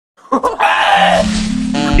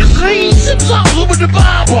Sips sauce with the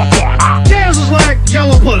Bible. Jazz is like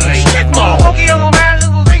yellow pudding. Stickball. Funky yellow man,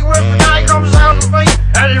 little thing with the guy comes out of me,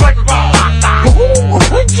 and he's like a ball.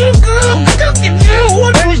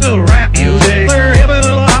 There's no rap music. They're hipping, a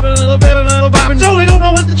little hopping, a little bit, a little bopping, so they don't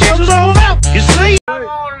know what the jazz is all about. You see? I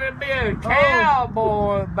wanted to be a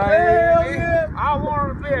cowboy, baby. Yeah. I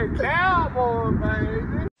wanted to be a cowboy,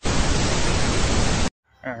 baby.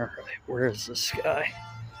 Alright, where is this guy?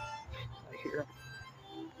 I hear him.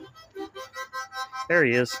 There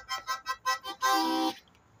he is. What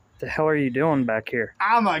the hell are you doing back here?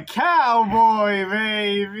 I'm a cowboy,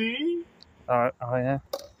 baby. Oh yeah?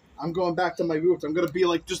 I'm going back to my roots. I'm gonna be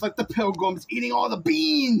like just like the Pilgrims, eating all the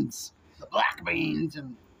beans, the black beans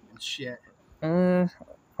and shit. I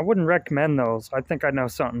wouldn't recommend those. I think I know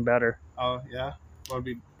something better. Oh yeah, what would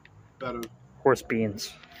be better? Horse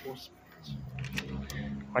beans. Horse beans.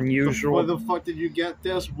 Unusual. Where the fuck did you get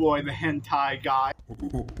this, Roy, the hentai guy?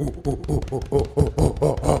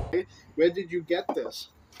 Where did you get this?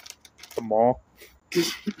 The mall.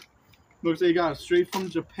 Looks like you got it straight from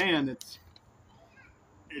Japan.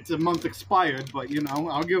 It's a month expired, but you know,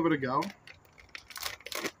 I'll give it a go.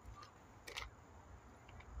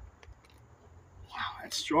 Wow,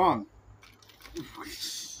 that's strong.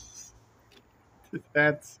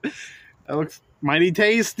 That looks mighty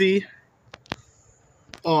tasty.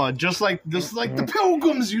 Oh, just like the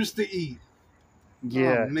Pilgrims used to eat.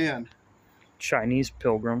 Yeah. Oh, man. Chinese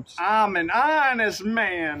pilgrims. I'm an honest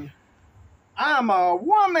man. I'm a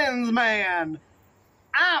woman's man.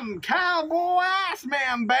 I'm cowboy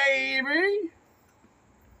ASSMAN, baby.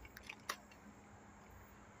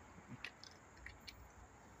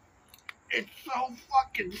 It's so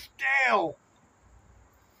fucking stale.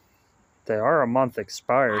 They are a month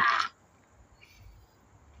expired.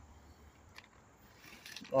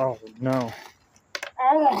 Oh no.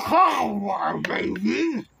 I'm a cowboy,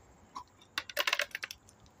 baby.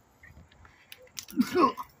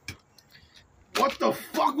 What the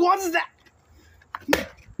fuck was that? What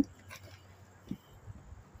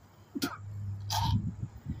the?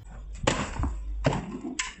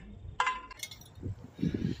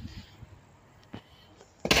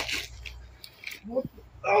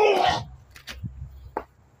 Oh!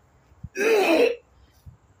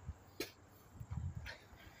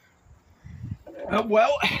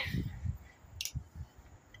 Well,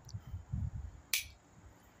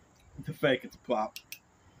 it's a fake, it's a plot.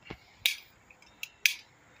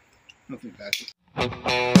 Nothing bad.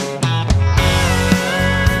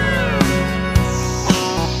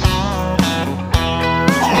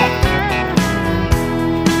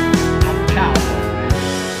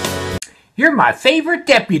 You're my favorite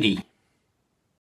deputy.